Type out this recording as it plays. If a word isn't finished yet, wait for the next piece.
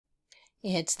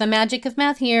It's the magic of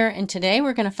math here, and today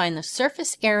we're going to find the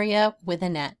surface area with a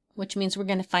net, which means we're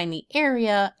going to find the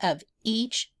area of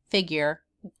each figure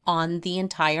on the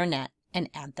entire net and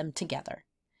add them together.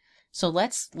 So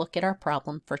let's look at our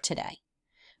problem for today.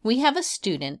 We have a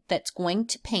student that's going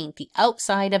to paint the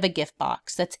outside of a gift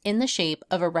box that's in the shape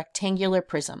of a rectangular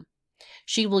prism.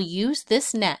 She will use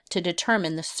this net to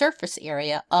determine the surface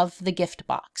area of the gift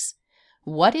box.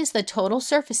 What is the total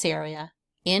surface area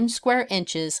in square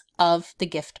inches of the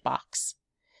gift box?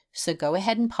 So go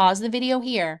ahead and pause the video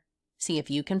here, see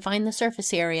if you can find the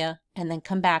surface area, and then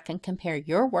come back and compare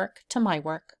your work to my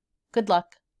work. Good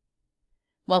luck.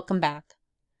 Welcome back.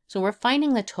 So we're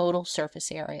finding the total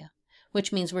surface area,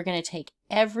 which means we're going to take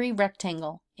every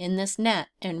rectangle in this net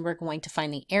and we're going to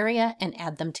find the area and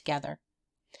add them together.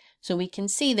 So we can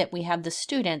see that we have the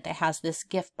student that has this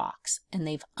gift box and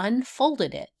they've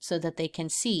unfolded it so that they can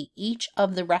see each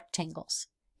of the rectangles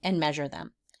and measure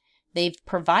them. They've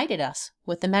provided us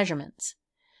with the measurements.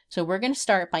 So we're going to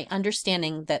start by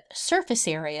understanding that surface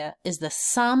area is the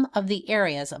sum of the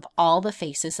areas of all the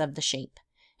faces of the shape.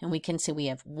 And we can see we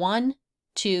have 1,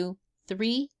 2,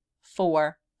 3,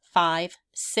 4, 5,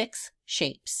 6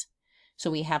 shapes.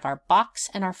 So we have our box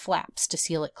and our flaps to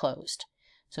seal it closed.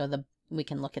 So we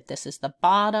can look at this as the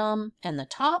bottom and the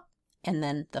top and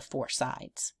then the 4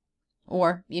 sides.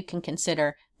 Or you can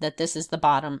consider that this is the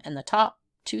bottom and the top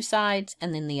 2 sides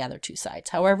and then the other 2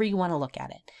 sides, however you want to look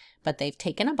at it. But they've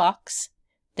taken a box,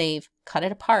 they've cut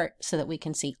it apart so that we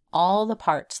can see all the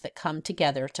parts that come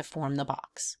together to form the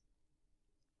box.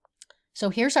 So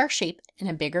here's our shape in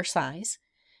a bigger size.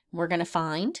 We're going to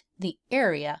find the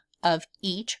area of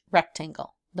each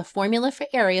rectangle. The formula for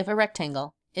area of a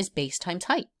rectangle is base times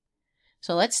height.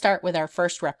 So let's start with our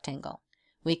first rectangle.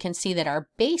 We can see that our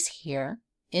base here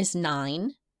is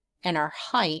 9 and our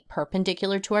height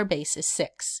perpendicular to our base is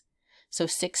 6. So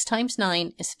 6 times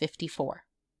 9 is 54.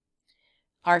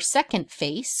 Our second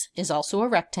face is also a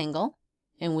rectangle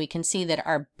and we can see that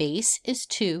our base is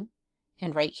 2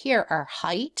 and right here our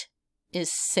height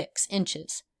is 6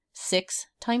 inches. 6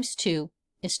 times 2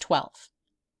 is 12.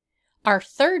 Our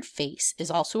third face is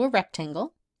also a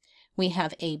rectangle. We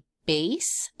have a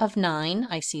base of 9,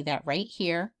 I see that right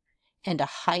here, and a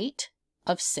height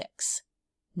of 6.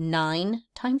 9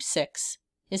 times 6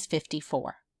 is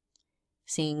 54.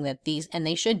 Seeing that these, and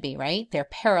they should be, right? They're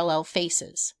parallel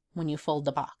faces when you fold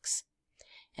the box.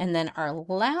 And then our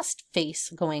last face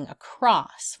going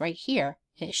across right here,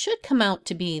 it should come out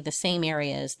to be the same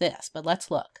area as this, but let's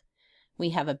look. We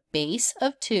have a base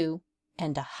of 2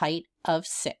 and a height of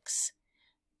 6.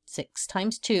 6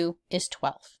 times 2 is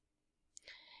 12.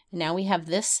 Now we have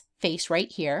this face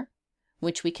right here,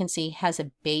 which we can see has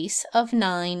a base of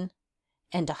 9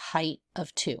 and a height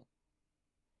of 2.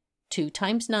 2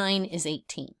 times 9 is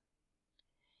 18.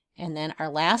 And then our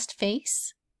last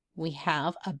face, we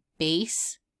have a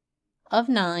base of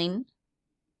 9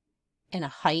 and a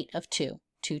height of 2.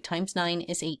 2 times 9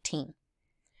 is 18.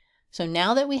 So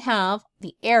now that we have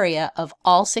the area of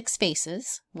all 6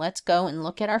 faces, let's go and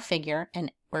look at our figure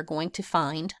and we're going to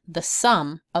find the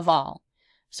sum of all.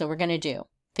 So we're going to do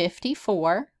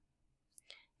 54,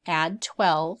 add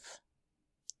 12,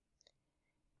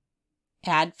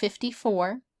 add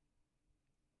 54,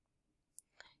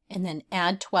 and then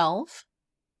add 12.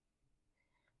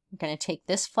 We're going to take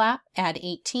this flap, add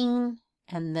 18,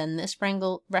 and then this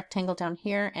rectangle down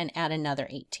here and add another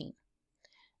 18.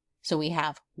 So we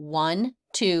have 1,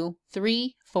 2,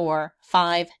 3, 4,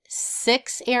 5,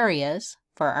 6 areas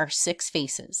for our 6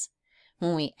 faces.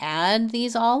 When we add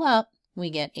these all up, we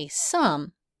get a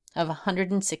sum of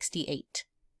 168.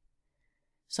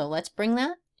 So let's bring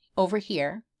that over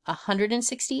here.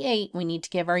 168, we need to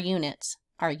give our units.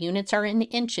 Our units are in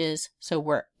inches, so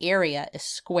our area is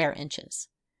square inches.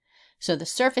 So the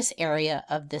surface area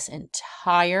of this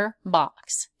entire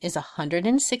box is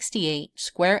 168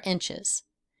 square inches.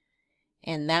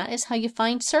 And that is how you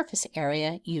find surface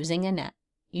area using a net.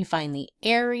 You find the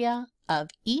area of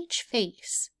each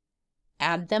face,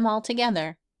 add them all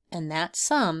together, and that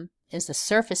sum is the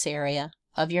surface area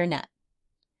of your net.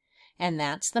 And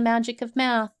that's the magic of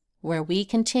math, where we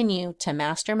continue to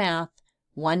master math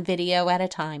one video at a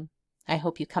time. I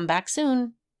hope you come back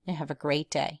soon and have a great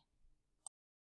day.